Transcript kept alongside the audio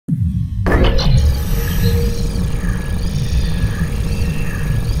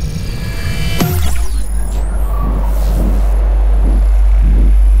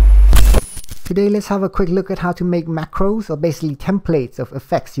Today let's have a quick look at how to make macros, or basically templates of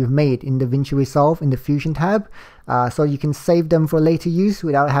effects you've made in Davinci Resolve in the Fusion tab, so you can save them for later use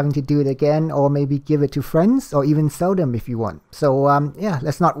without having to do it again, or maybe give it to friends or even sell them if you want. So yeah,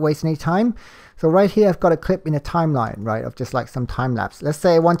 let's not waste any time. So right here I've got a clip in a timeline, right, of just like some time lapse. Let's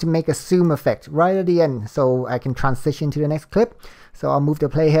say I want to make a zoom effect right at the end so I can transition to the next clip. So I'll move the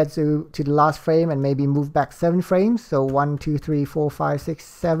playhead to the last frame and maybe move back 7 frames. So 1, 2, 3, 4, 5, 6,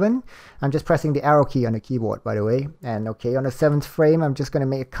 7. I'm just pressing the arrow key on the keyboard, by the way. And okay, on the 7th frame, I'm just going to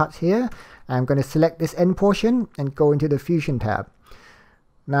make a cut here. I'm going to select this end portion and go into the Fusion tab.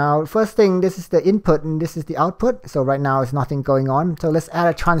 Now, first thing, this is the input and this is the output. So right now, there's nothing going on. So let's add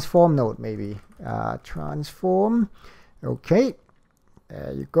a transform node, maybe. Transform. Okay,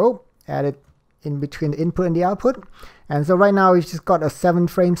 there you go. Add it in between the input and the output. And so right now we've just got a 7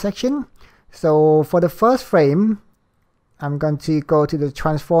 frame section. So for the first frame, I'm going to go to the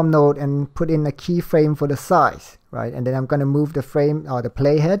transform node and put in a keyframe for the size, right? And then I'm going to move the frame or the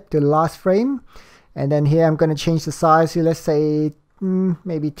playhead to the last frame. And then here I'm going to change the size to, let's say,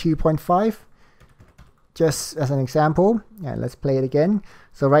 maybe 2.5. Just as an example. Yeah, let's play it again.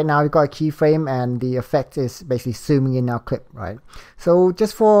 So right now we've got a keyframe and the effect is basically zooming in our clip, right? So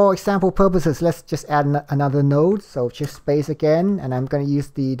just for example purposes, let's just add another node. So shift space again, and I'm going to use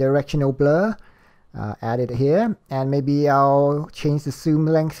the directional blur. Add it here, and maybe I'll change the zoom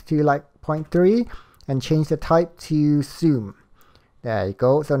length to like 0.3 and change the type to zoom. There you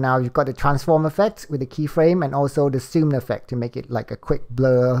go. So now you've got the transform effect with the keyframe and also the zoom effect to make it like a quick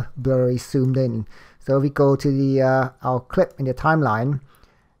blurry zoomed in. So if we go to the our clip in the timeline,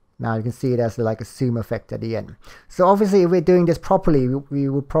 now you can see there's like a zoom effect at the end. So obviously if we're doing this properly, we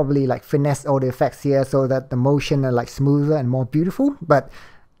would probably like finesse all the effects here so that the motion are like smoother and more beautiful. But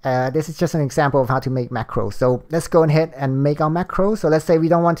this is just an example of how to make macros. So let's go ahead and make our macros. So let's say we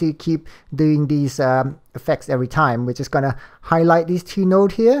don't want to keep doing these effects every time. We're just going to highlight these 2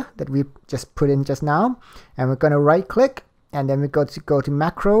 nodes here that we just put in just now. And we're going to right click. And then we go to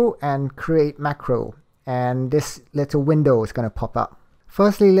macro and create macro. And this little window is going to pop up.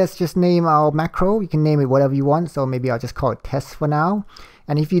 Firstly, let's just name our macro. You can name it whatever you want. So maybe I'll just call it test for now.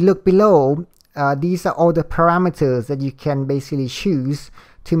 And if you look below, these are all the parameters that you can basically choose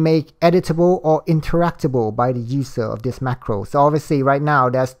to make editable or interactable by the user of this macro. So obviously right now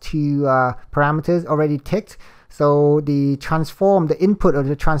there's 2 parameters already ticked. So the input of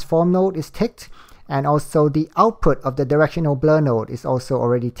the transform node is ticked. And also the output of the directional blur node is also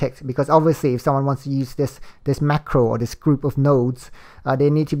already ticked, because obviously if someone wants to use this macro or this group of nodes, they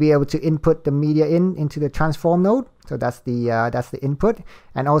need to be able to input the media into the transform node. So that's the input,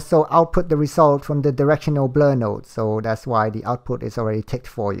 and also output the result from the directional blur node. So that's why the output is already ticked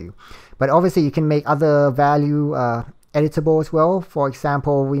for you. But obviously you can make other value editable as well. For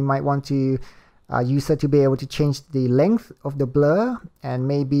example, we might want to user to be able to change the length of the blur and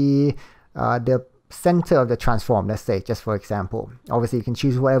maybe the center of the transform, let's say, just for example. Obviously you can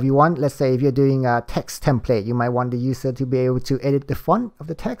choose whatever you want. Let's say if you're doing a text template, you might want the user to be able to edit the font of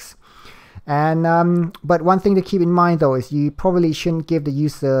the text. And but one thing to keep in mind though is you probably shouldn't give the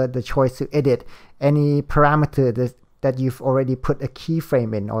user the choice to edit any parameter that you've already put a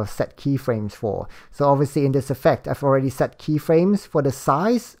keyframe in or set keyframes for. So obviously in this effect, I've already set keyframes for the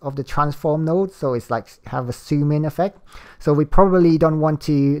size of the transform node. So it's like have a zoom in effect. So we probably don't want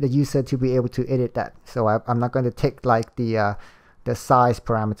the user to be able to edit that. So I'm not going to take like the size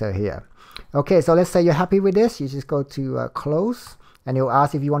parameter here. Okay, so let's say you're happy with this. You just go to close, and it'll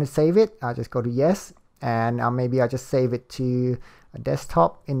ask if you want to save it. I'll just go to yes, and maybe I'll just save it to a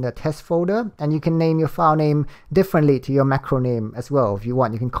desktop in the test folder. And you can name your file name differently to your macro name as well. If you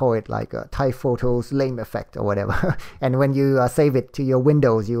want, you can call it like a Thaiphotos lame effect or whatever. And when you save it to your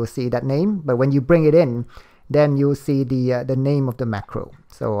Windows, you will see that name. But when you bring it in, then you'll see the name of the macro.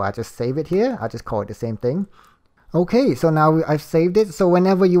 So I just save it here. I'll just call it the same thing. Okay, so now I've saved it. So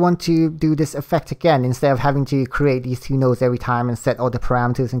whenever you want to do this effect again, instead of having to create these 2 nodes every time and set all the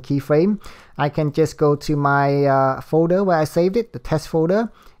parameters and keyframe, I can just go to my folder where I saved it, the test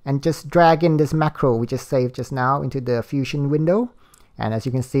folder, and just drag in this macro we just saved just now into the Fusion window. And as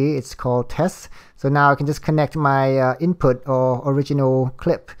you can see, it's called test. So now I can just connect my input or original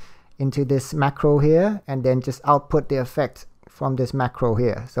clip into this macro here, and then just output the effect from this macro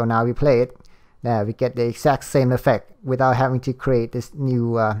here. So now we play it. Now we get the exact same effect without having to create this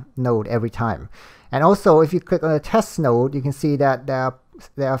new node every time. And also if you click on the test node, you can see that there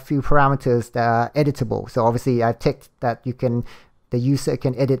are a few parameters that are editable. So obviously I've ticked that the user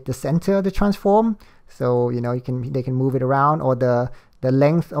can edit the center of the transform. So you know they can move it around, or the the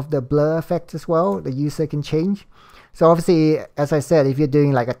length of the blur effect as well, the user can change. So obviously, as I said, if you're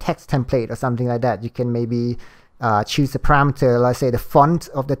doing like a text template or something like that, you can maybe choose the parameter, let's say the font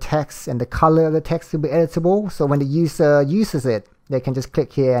of the text and the color of the text to be editable. So when the user uses it, they can just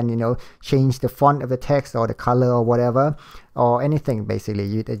click here and, you know, change the font of the text or the color or whatever, or anything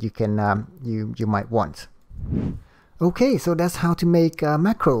basically that you can you might want. Okay, so that's how to make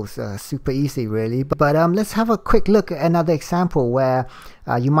macros. Super easy, really. But let's have a quick look at another example where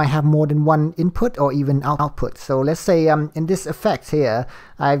you might have more than one input or even output. So let's say in this effect here,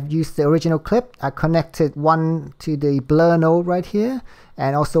 I've used the original clip. I connected one to the blur node right here,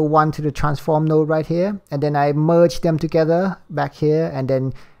 and also one to the transform node right here. And then I merged them together back here, and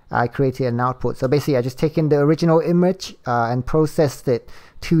then I created an output. So basically, I just taken the original image and processed it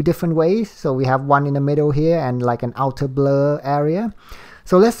two different ways. So we have one in the middle here and like an outer blur area.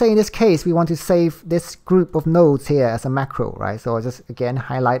 So let's say in this case we want to save this group of nodes here as a macro, right? So I'll just again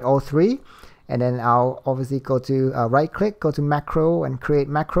highlight all three, and then I'll obviously go to right click, go to macro and create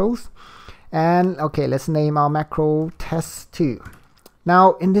macros. And okay, let's name our macro test2.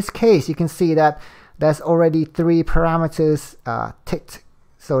 Now in this case you can see that there's already 3 parameters ticked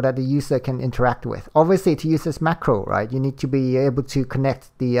so that the user can interact with. Obviously, to use this macro, right, you need to be able to connect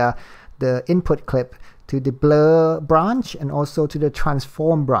the input clip to the blur branch and also to the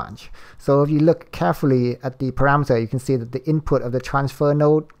transform branch. So if you look carefully at the parameter, you can see that the input of the transform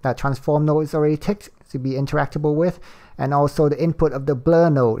node is already ticked to be interactable with, and also the input of the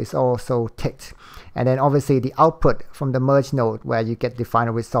blur node is also ticked. And then obviously the output from the merge node where you get the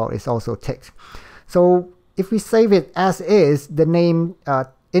final result is also ticked. So if we save it as is, the name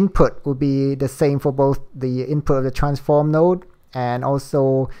input will be the same for both the input of the transform node, and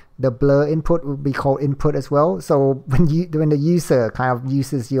also the blur input will be called input as well. So when the user kind of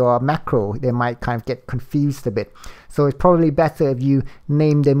uses your macro, they might kind of get confused a bit. So it's probably better if you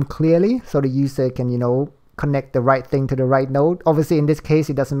name them clearly so the user can, you know, connect the right thing to the right node. Obviously in this case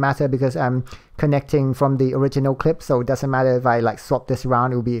it doesn't matter because I'm connecting from the original clip, so it doesn't matter if I like swap this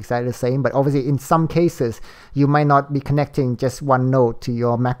around, it will be exactly the same. But obviously in some cases you might not be connecting just one node to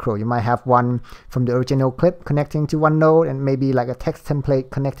your macro. You might have one from the original clip connecting to one node, and maybe like a text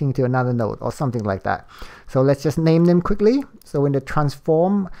template connecting to another node or something like that. So let's just name them quickly. So in the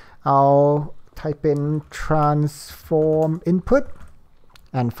transform, I'll type in transform input.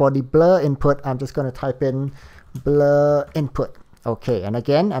 And for the blur input, I'm just going to type in blur input. Okay, and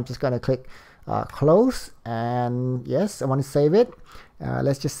again, I'm just going to click close. And yes, I want to save it.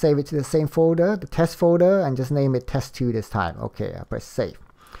 Let's just save it to the same folder, the test folder, and just name it test2 this time. Okay, I press save.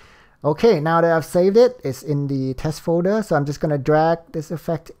 Okay, now that I've saved it, it's in the test folder. So I'm just going to drag this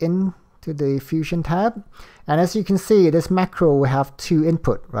effect into the Fusion tab. And as you can see, this macro will have 2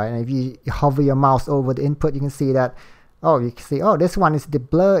 input, right? And if you hover your mouse over the input, you can see that you can see, this one is the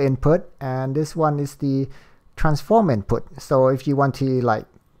blur input and this one is the transform input. So if you want to like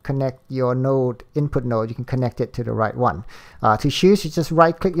connect your node, input node, you can connect it to the right one. To choose, you just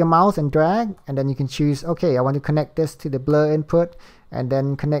right click your mouse and drag, and then you can choose, okay, I want to connect this to the blur input and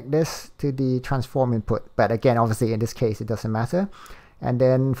then connect this to the transform input. But again, obviously in this case, it doesn't matter. And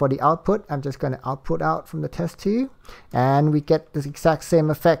then for the output, I'm just going to output out from the test2, and we get the exact same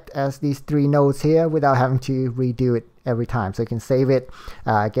effect as these 3 nodes here without having to redo it every time. So you can save it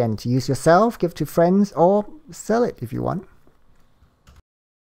again to use yourself, give to friends, or sell it if you want.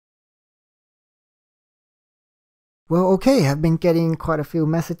 Well, okay, I've been getting quite a few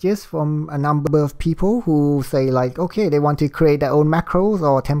messages from a number of people who say like, okay, they want to create their own macros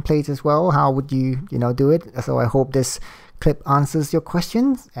or templates as well. How would you do it? So I hope this clip answers your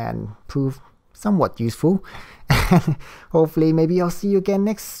questions and prove somewhat useful. And hopefully maybe I'll see you again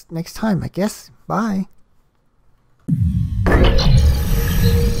next time, I guess. Bye.